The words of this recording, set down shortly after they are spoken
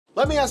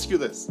Let me ask you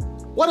this.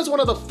 What is one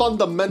of the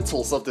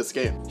fundamentals of this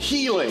game?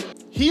 Healing.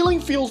 Healing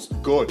feels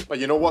good, but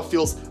you know what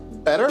feels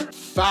better?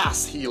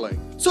 Fast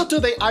healing. So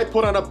today I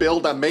put on a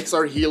build that makes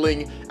our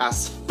healing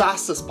as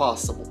fast as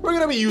possible. We're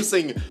gonna be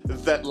using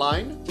that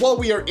line. While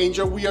we are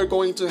injured, we are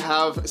going to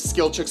have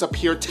skill checks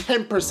appear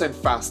 10%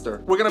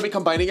 faster. We're gonna be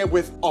combining it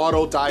with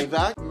auto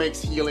dieback,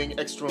 makes healing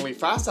extremely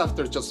fast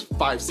after just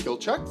 5 skill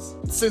checks.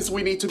 Since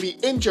we need to be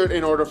injured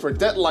in order for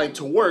deadline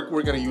to work,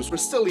 we're gonna use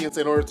resilience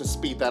in order to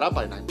speed that up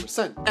by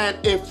 9%. And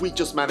if we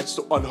just manage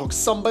to unhook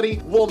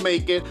somebody, we'll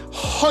make it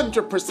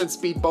 100%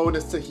 speed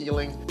bonus to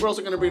healing. We're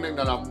also gonna bring in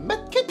a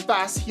medkit,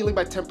 fast healing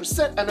by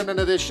 10%, and then an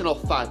additional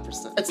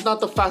 5%. It's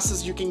not the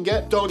fastest you can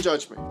get, don't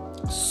judge me.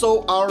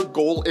 So our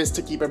goal is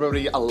to keep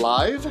everybody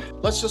alive.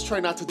 Let's just try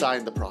not to die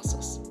in the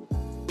process.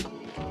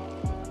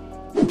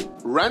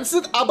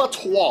 Rancid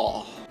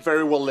Abattoir.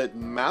 Very well lit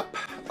map.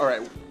 All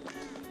right.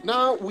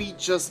 Now we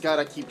just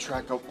gotta keep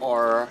track of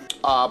our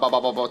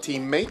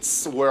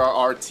teammates. Where are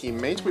our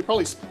teammates? We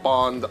probably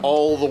spawned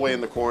all the way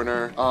in the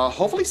corner.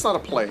 Hopefully it's not a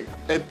plague.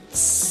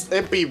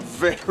 It'd be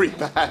very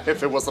bad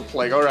if it was a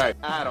plague. All right,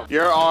 Adam,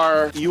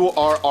 you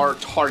are our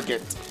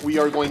target. We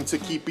are going to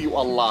keep you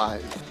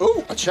alive.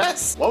 Ooh, a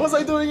chest. What was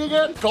I doing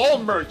again?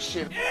 Gold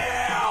merchant.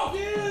 Ew!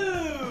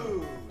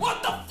 Ew!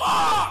 What the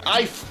fuck?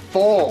 I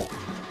fall.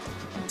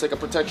 Take a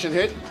protection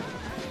hit.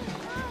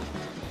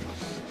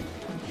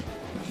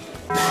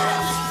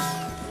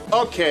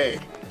 Okay.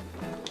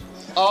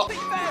 Oh,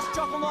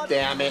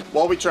 damn it.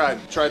 Well, we tried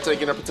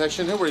taking a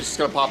protection hit. We're just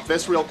gonna pop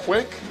this real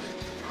quick.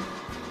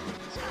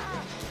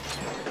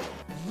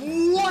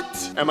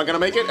 What? Am I gonna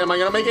make it? Am I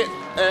gonna make it?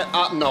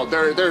 No,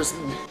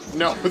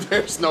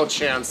 there's no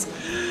chance.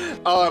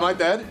 Oh, am I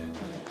dead?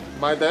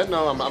 Am I dead?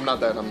 No, I'm not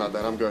dead. I'm not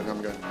dead. I'm good.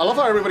 I'm good. I love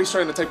how everybody's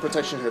trying to take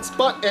protection hits,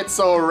 but it's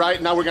all right.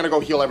 Now we're gonna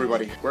go heal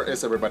everybody. Where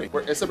is everybody?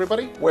 Where is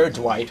everybody? Where,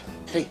 Dwight?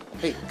 Hey,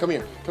 come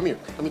here. Come here.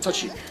 Let me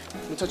touch you.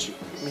 Let me touch you.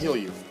 Let me heal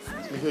you.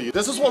 Let me heal you.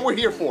 This is what we're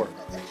here for.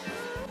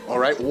 All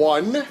right,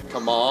 1.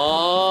 Come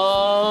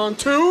on.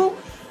 2.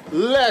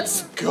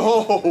 Let's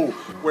go.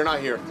 We're not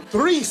here.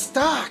 3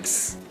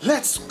 stacks.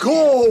 Let's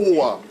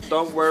go.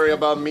 Don't worry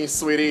about me,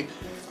 sweetie.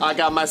 I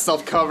got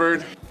myself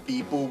covered.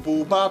 Beep boop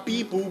boop bop,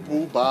 beep boop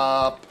boop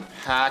bop.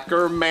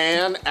 Hacker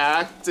man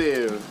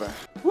active.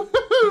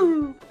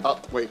 Woohoo! Oh,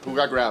 wait, who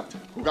got grabbed?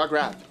 Who got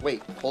grabbed?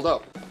 Wait, hold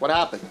up. What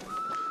happened?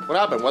 What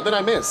happened? What did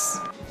I miss?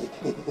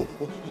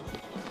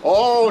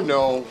 Oh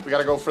no, we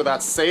gotta go for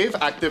that save.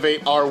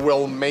 Activate our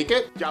will make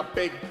it. Ya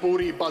big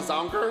booty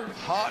bazonker.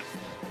 Hot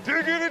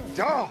digging it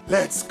down.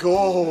 Let's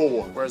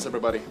go. Where's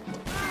everybody?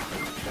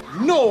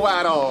 No,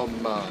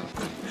 Adam.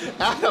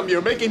 Adam,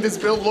 you're making this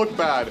build look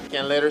bad.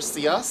 Can't let her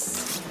see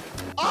us.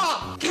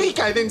 Ah, Greek,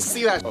 I didn't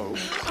see that. Oh.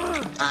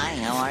 Hi,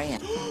 how are you?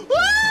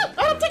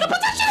 Adam, take a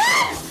protection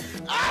hit!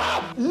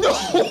 Adam! No!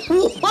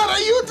 What are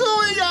you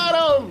doing,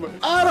 Adam?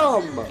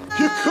 Adam!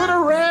 You could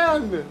have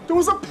ran! There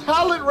was a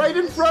pallet right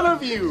in front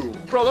of you!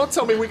 Bro, don't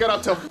tell me we got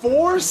up to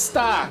 4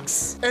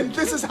 stacks, and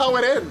this is how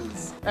it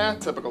ends.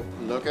 Typical.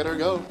 Look at her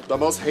go. The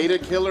most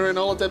hated killer in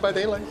all of Dead by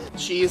Daylight.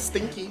 She is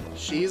stinky.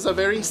 She's a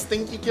very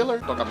stinky killer.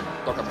 Don't come here.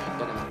 Don't come here.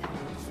 Don't come here.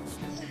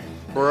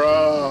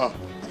 Bruh.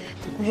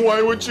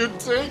 Why would you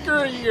take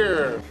her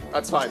here?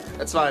 That's fine.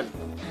 That's fine.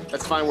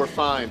 That's fine. We're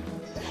fine.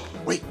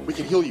 Wait, we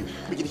can heal you.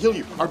 We can heal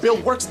you. Our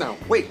build works now.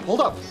 Wait,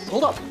 hold up.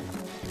 Hold up.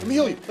 Let me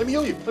heal you. Let me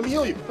heal you. Let me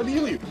heal you. Let me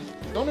heal you.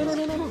 No. Let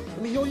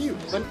me heal you.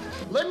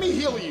 Let me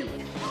heal you.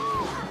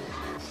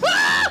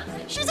 Ah!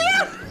 She's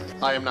here!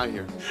 I am not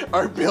here.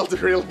 Our build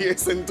really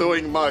isn't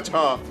doing much,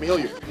 huh? Let me heal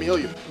you. Let me heal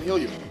you. Let me heal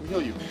you. Let me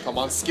heal you. Come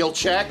on, skill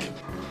check.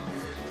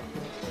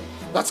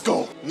 Let's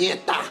go.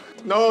 Nieta.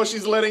 No,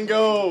 she's letting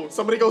go.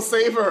 Somebody go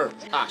save her.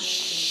 Ah,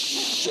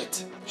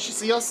 shit. She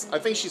see us? I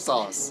think she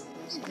saw us.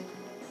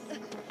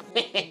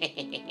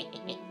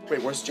 Wait,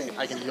 where's Jane?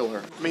 I can heal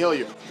her. Let me heal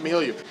you. Let me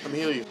heal you. Let me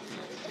heal you.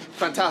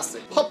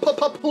 Fantastic.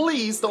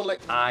 Please don't let...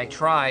 I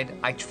tried.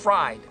 I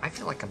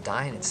feel like I'm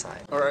dying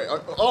inside. All right.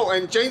 Oh,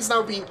 and Jane's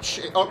now being...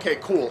 Okay,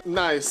 cool.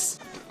 Nice.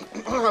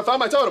 I found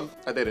my totem.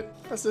 I did it.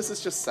 This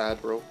is just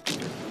sad, bro.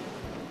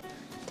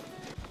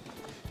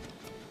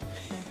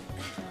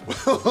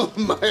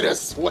 Might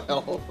as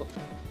well.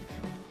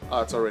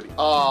 Oh, it's already...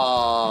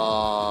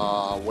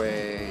 Ah,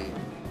 wait.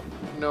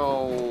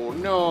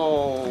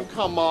 No,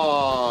 come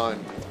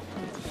on.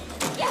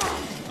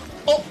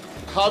 Oh,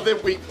 how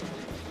did we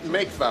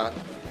make that?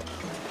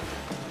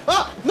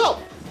 Ah, no!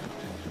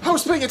 I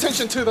was paying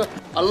attention to the...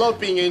 I love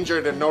being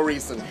injured and no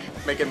reason.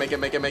 Make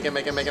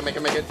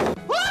it.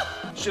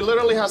 Ah! She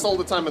literally has all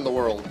the time in the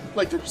world.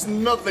 Like, there's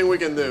nothing we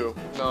can do.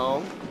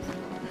 No.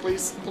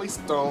 Please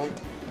don't.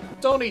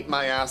 Don't eat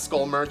my ass,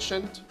 Skull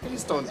Merchant.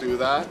 Please don't do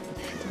that.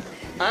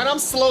 And I'm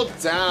slowed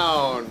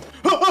down.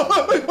 Wait,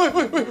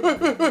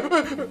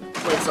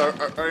 so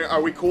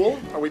are we cool?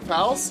 Are we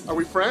pals? Are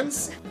we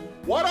friends?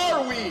 What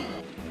are we?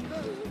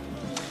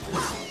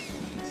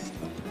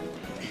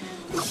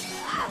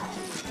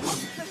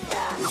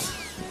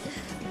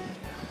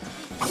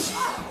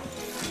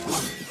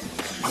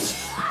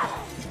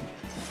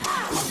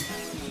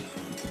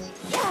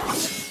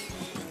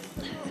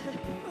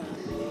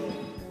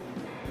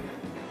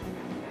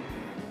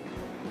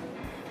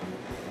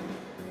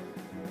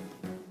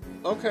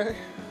 Okay.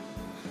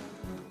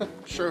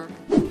 Sure.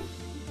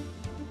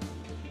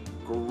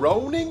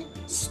 Groaning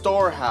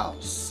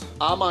storehouse.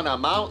 I'm on a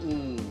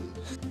mountain.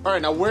 All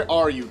right, now where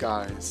are you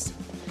guys?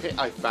 Okay,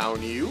 I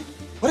found you.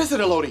 What is it,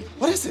 Elodie?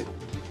 What is it?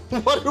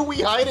 What are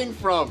we hiding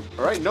from?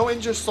 All right, no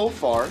injuries so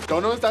far.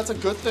 Don't know if that's a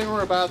good thing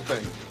or a bad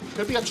thing.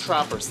 Could be a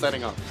trapper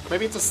setting up.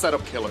 Maybe it's a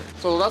setup killer.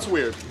 So that's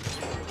weird.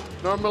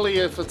 Normally,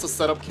 if it's a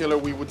setup killer,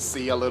 we would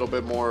see a little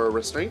bit more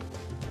restraint.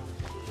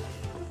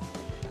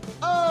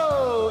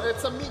 Oh,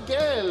 it's a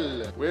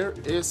Miguel. Where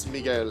is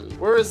Miguel?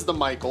 Where is the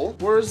Michael?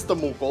 Where is the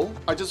Mukul?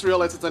 I just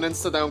realized it's an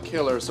insta-down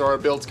killer, so our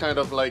build's kind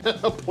of like,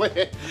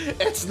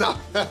 it's not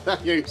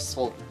that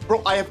useful.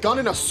 Bro, I have gone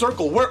in a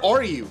circle. Where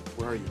are you?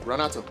 Where are you?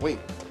 Renato, wait,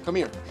 come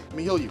here. Let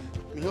me heal you.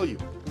 Let me heal you.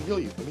 Let me heal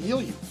you. Let me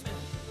heal you.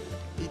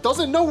 He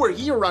doesn't know we're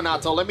here,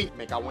 Renato. Let me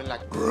make a win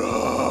like,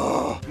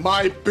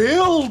 my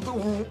build.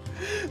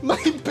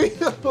 My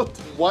build.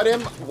 What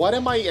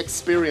am I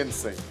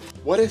experiencing?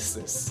 What is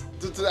this?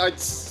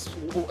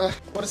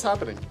 What is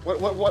happening? What?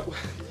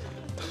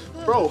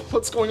 Bro,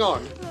 what's going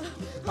on?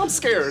 I'm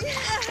scared.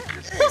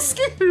 I'm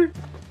scared.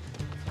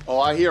 Oh,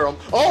 I hear him.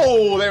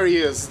 Oh, there he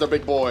is, the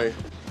big boy.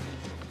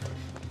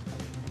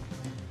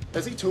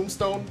 Is he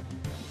Tombstone?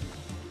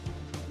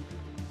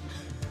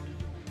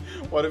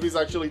 What if he's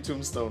actually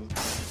Tombstone?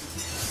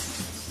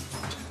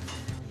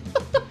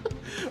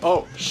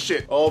 Oh,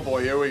 shit. Oh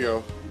boy, here we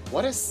go.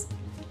 What is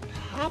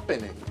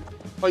happening?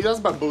 Oh, he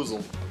does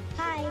bamboozle.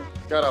 Hi.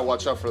 Gotta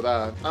watch out for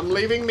that. I'm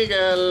leaving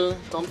Miguel.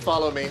 Don't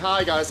follow me.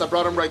 Hi guys, I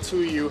brought him right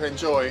to you.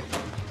 Enjoy.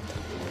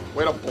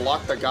 Way to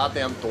block the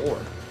goddamn door.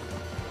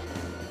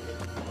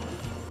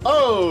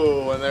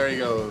 Oh, and there he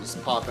goes,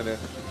 popping it.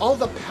 Oh,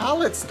 the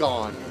pallet's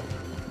gone.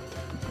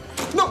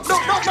 No,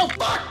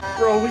 fuck!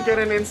 Bro, we get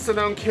an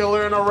instant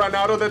killer and a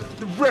Renato that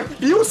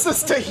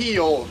refuses to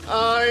heal.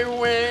 Ay,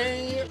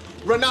 wey.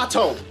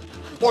 Renato,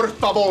 por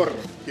favor.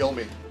 Heal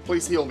me.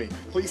 Please heal me.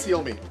 Please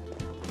heal me.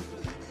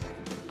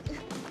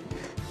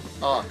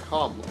 Oh,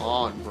 come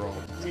on, bro.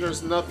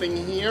 There's nothing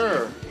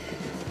here.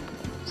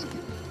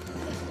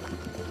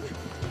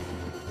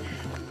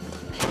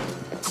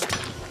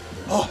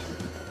 Oh!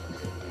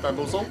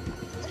 Bamboozle?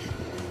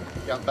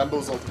 Yeah,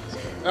 bamboozle.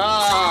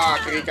 Ah,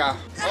 Krika.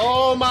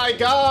 Oh my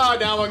god,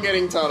 now I'm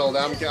getting tunneled.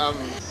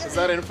 Is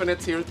that infinite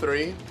tier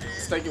 3?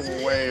 It's taking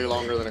way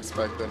longer than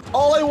expected.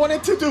 All I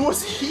wanted to do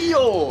was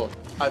heal!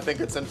 I think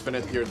it's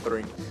infinite tier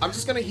 3. I'm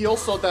just gonna heal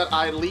so that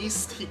at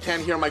least he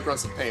can't hear my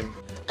grunts of pain.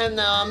 And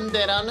now I'm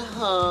dead on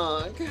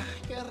hug.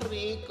 Que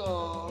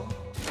rico.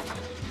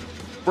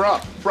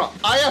 Bruh,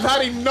 I have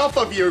had enough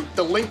of your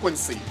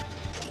delinquency.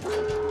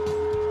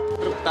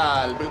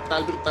 Brutal.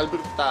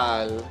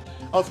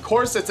 Of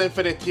course it's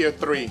infinite tier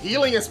 3.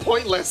 Healing is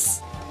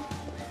pointless.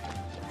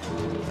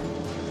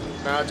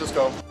 Nah, just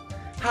go.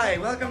 Hi,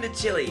 welcome to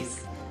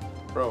Chili's.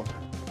 Bro.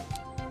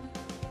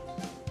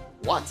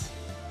 What?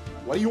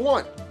 What do you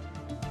want?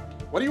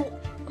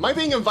 Am I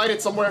being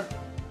invited somewhere?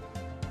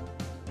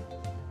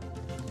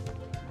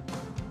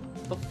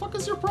 The fuck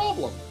is your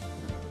problem?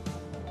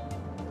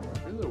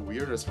 You're the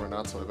weirdest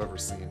Renato I've ever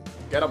seen.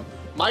 Get him.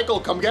 Michael,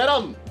 come get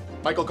him!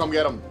 Michael, come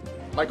get him.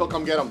 Michael,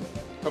 come get him.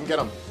 Come get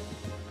him.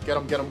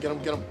 Get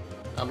him.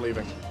 I'm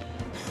leaving.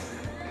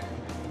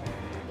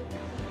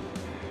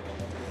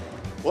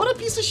 What a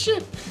piece of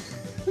shit.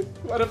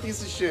 What a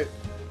piece of shit.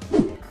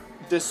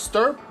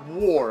 Disturb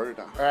ward.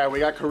 Alright, we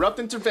got corrupt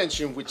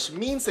intervention, which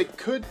means it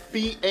could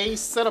be a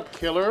setup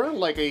killer,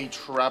 like a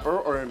trapper,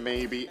 or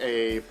maybe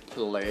a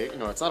plague.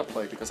 No, it's not a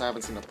plague because I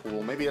haven't seen a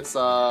pool. Maybe it's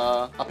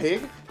a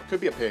pig?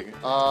 Could be a pig.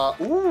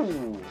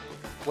 Ooh.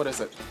 What is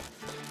it?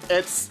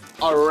 It's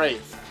a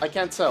wraith. I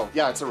can't tell.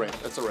 Yeah, it's a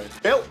wraith. It's a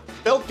wraith. Bill,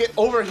 get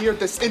over here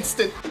this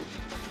instant.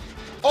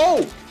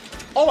 Oh,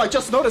 I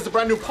just noticed a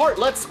brand new part.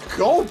 Let's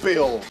go,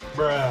 Bill.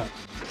 Bruh.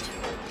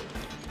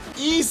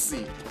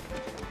 Easy.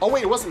 Oh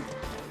wait, it wasn't.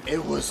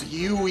 It was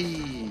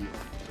Yui.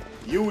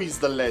 Yui's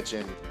the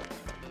legend.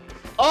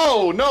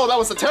 Oh no, that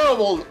was a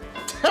terrible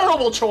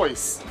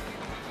choice.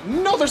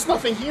 No, there's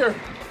nothing here.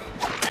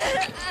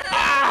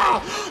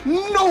 Ah,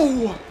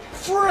 no,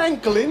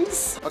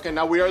 Franklin's. Okay,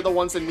 now we are the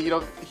ones in need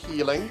of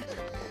healing.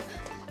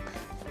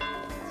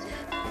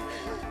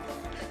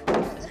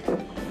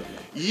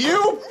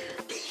 You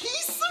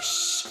piece of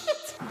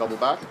shit. Double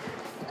back.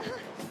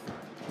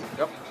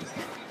 Yep.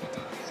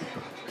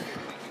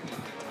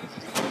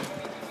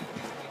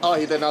 Oh,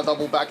 he did not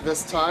double back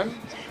this time.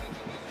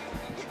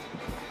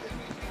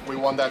 We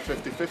won that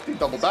 50-50.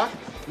 Double back.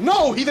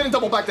 No, he didn't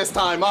double back this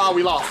time. Ah,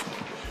 we lost.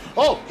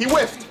 Oh, he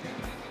whiffed.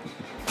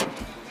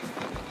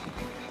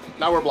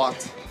 Now we're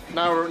blocked.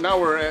 Now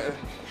we're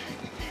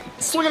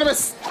swing and a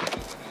miss.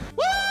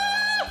 Woo!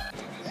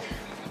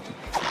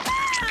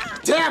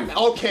 Damn.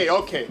 Okay. All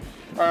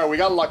right, we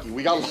got lucky.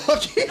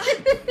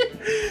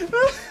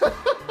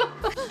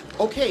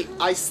 Okay,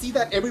 I see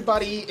that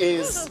everybody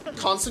is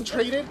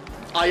concentrated.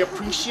 I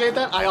appreciate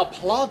that. I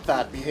applaud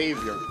that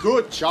behavior.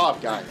 Good job,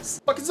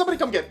 guys. But can somebody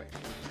come get me?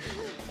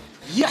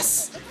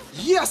 Yes!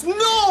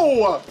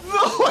 No!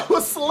 I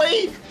was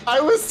late.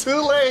 I was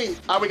too late.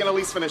 Are we gonna at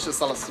least finish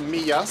this a las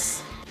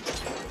millas?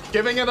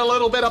 Giving it a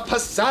little bit of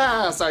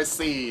pizzazz, I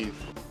see.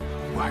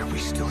 Why are we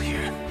still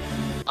here?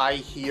 I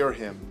hear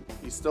him.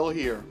 He's still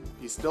here.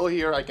 He's still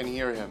here. I can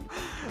hear him.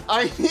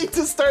 I need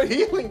to start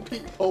healing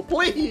people,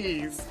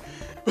 please.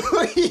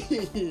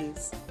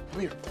 Please.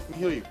 Come here. Let me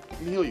heal you.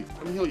 Let me heal you.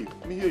 Let me heal you.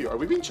 Let me heal you. Are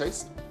we being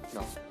chased?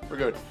 No. We're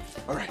good.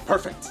 All right.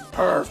 Perfect.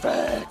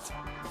 Perfect.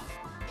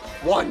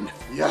 1.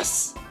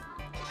 Yes.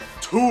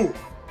 2.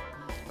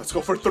 Let's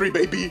go for 3,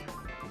 baby.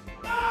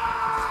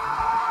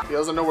 He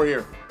doesn't know we're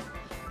here.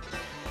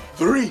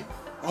 3.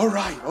 All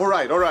right. All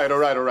right. All right. All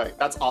right. All right.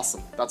 That's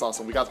awesome. That's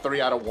awesome. We got 3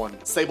 out of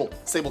 1. Sable.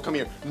 Sable, come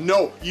here.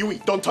 No. Yui,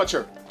 don't touch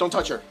her. Don't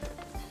touch her.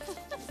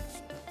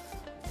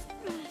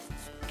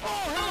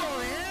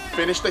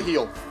 Finish the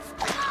heal.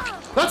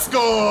 Let's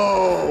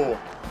go!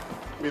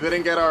 We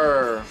didn't get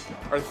our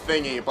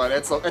thingy, but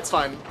it's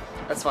fine.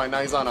 It's fine.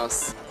 Now he's on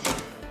us.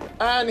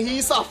 And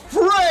he's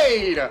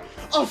afraid!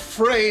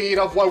 Afraid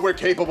of what we're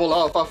capable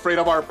of. Afraid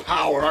of our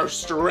power, our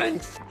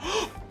strength.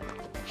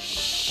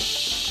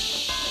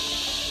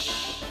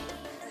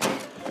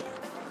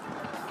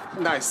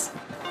 Nice.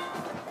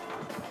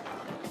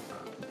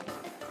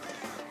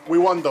 We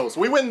won those.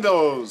 We win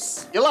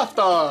those. You left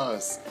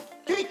us.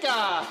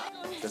 Kika!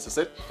 This is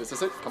it. This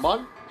is it. Come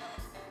on.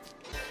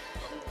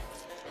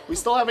 We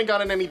still haven't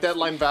gotten any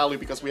deadline value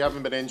because we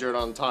haven't been injured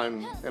on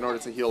time in order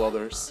to heal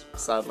others,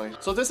 sadly.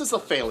 So this is a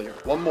failure.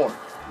 One more.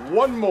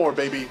 One more,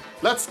 baby.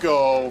 Let's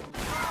go.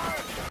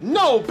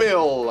 No,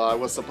 Bill! I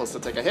was supposed to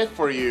take a hit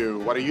for you.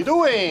 What are you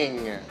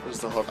doing? Where's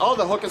the hook? Oh,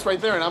 the hook is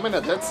right there and I'm in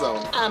a dead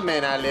zone. I'm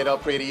in a little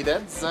pretty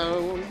dead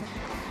zone.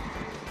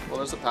 Well,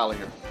 there's a pallet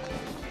here.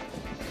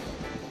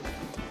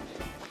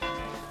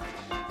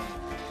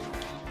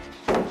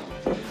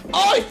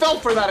 Oh, I fell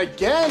for that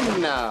again!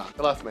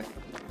 He left me.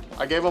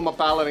 I gave him a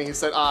pallet and he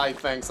said, "Aye,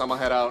 thanks, I'ma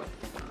head out."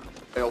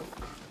 Bill.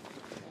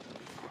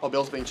 Oh,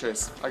 Bill's being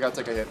chased. I gotta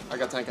take a hit. I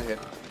gotta tank a hit.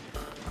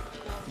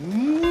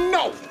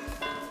 No!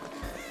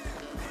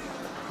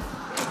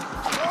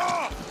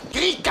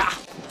 Geeka!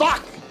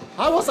 Fuck!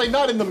 How was I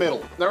not in the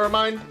middle? Never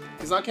mind.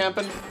 He's not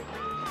camping.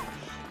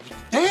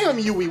 Damn,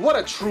 Yui, what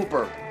a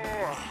trooper.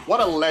 What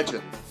a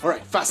legend. All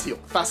right, fast heal,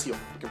 fast heal.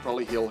 We can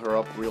probably heal her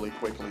up really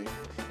quickly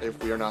if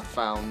we are not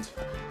found.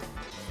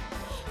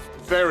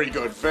 Very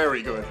good,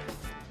 very good.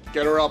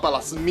 Get her up a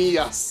las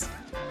mías.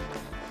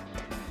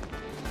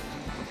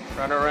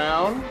 Run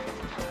around.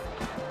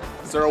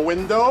 Is there a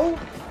window?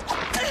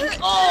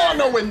 Oh,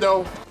 no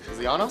window. Is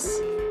he on us?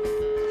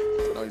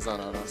 No, he's not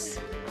on us.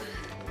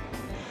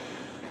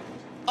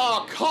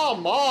 Oh,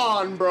 come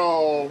on,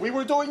 bro. We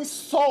were doing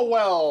so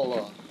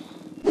well.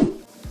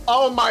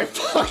 Oh my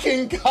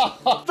fucking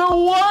god. The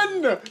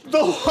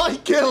one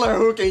killer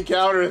who can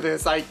counter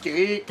this.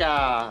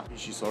 Aikika.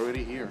 She's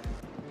already here.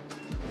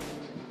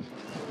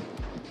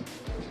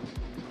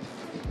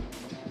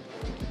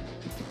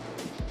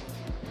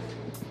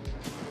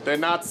 Did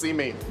not see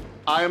me.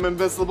 I am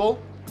invisible.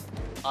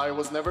 I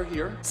was never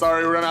here.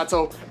 Sorry,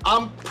 Renato.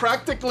 I'm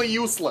practically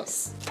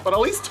useless. But at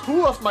least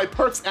 2 of my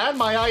perks and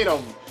my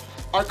item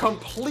are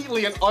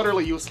completely and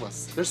utterly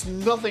useless. There's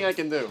nothing I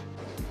can do.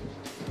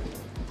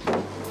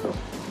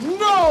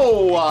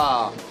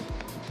 No!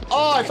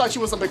 Oh, I thought she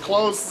was a bit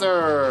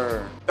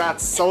closer.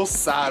 That's so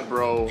sad,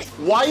 bro.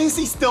 Why is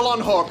he still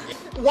on hook?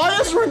 Why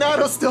is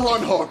Renato still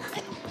on hook?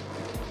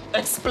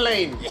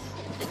 Explain.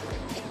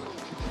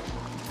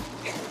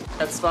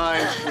 It's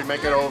fine. We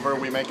make it over.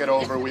 We make it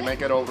over. We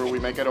make it over. We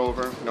make it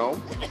over.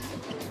 No.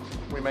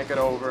 We make it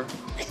over.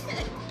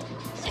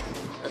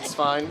 It's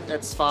fine.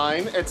 It's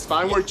fine. It's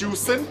fine. We're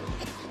juicing.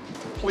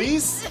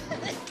 Please.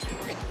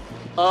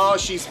 Oh,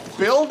 she's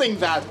building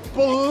that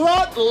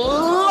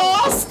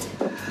bloodlust.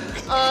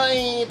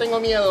 Ay, tengo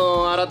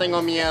miedo. Ahora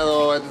tengo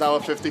miedo. It's now a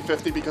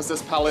 50-50 because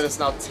this palette is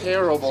now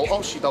terrible.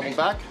 Oh, she doubled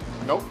back.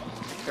 Nope.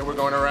 Okay, we're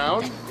going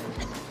around.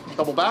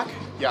 Double back.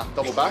 Yeah,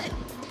 double back.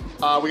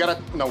 We gotta...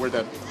 No, we're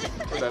dead.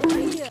 We're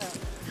dead.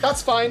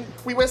 That's fine.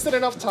 We wasted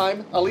enough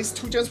time. At least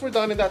 2 gens were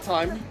done in that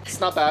time. It's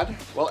not bad.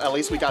 Well, at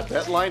least we got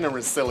deadline and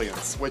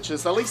resilience, which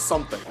is at least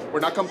something. We're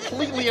not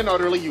completely and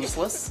utterly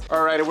useless.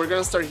 All right, we're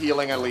gonna start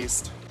healing at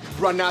least.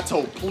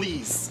 Renato,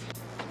 please.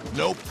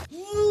 Nope.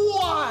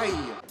 Why?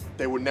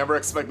 They would never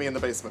expect me in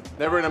the basement.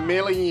 Never in a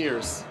million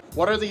years.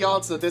 What are the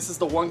odds that this is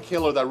the one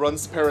killer that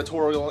runs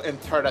Territorial in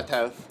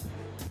Tardatev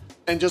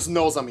and just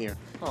knows I'm here?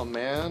 Oh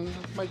man,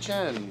 my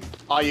gen.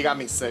 Oh, you got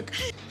me sick.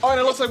 Oh, and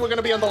it looks like we're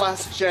gonna be on the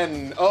last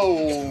gen.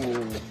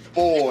 Oh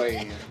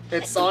boy.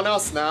 It's on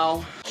us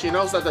now. She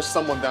knows that there's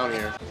someone down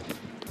here.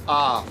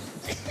 Ah,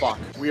 fuck.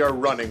 We are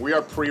running. We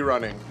are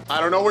pre-running. I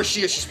don't know where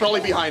she is. She's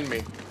probably behind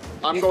me.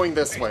 I'm going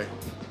this way.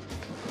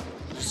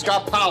 She's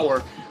got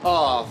power.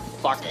 Oh,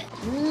 fuck.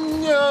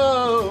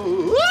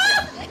 No.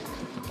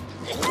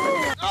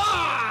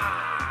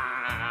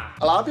 Ah!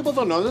 A lot of people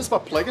don't know this,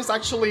 but Plague is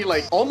actually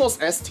like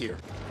almost S tier.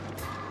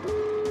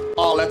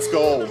 Oh, let's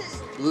go.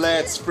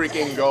 Let's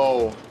freaking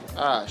go.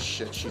 Ah,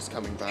 shit, she's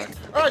coming back.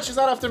 All right, she's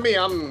not after me.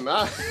 I'm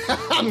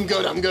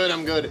good, I'm good,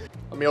 I'm good.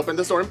 Let me open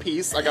this door in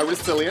peace. I got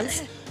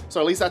resilience, so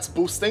at least that's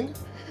boosting.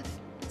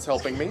 It's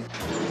helping me.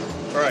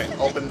 All right,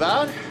 open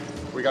that.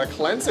 We gotta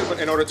cleanse it, but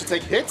in order to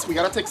take hits, we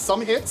gotta take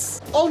some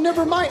hits. Oh,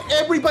 never mind.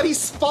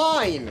 Everybody's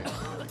fine.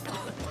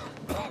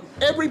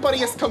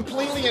 Everybody is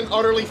completely and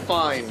utterly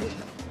fine.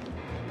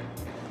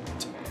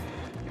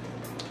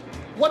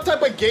 What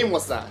type of game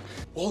was that?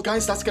 Well,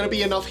 guys, that's gonna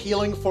be enough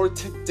healing for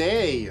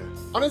today.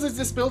 Honestly,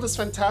 this build is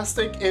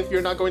fantastic if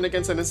you're not going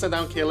against an instant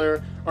down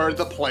killer or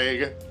the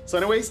plague. So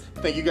anyways,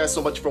 thank you guys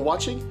so much for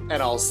watching,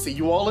 and I'll see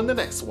you all in the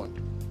next one.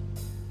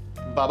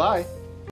 Bye-bye.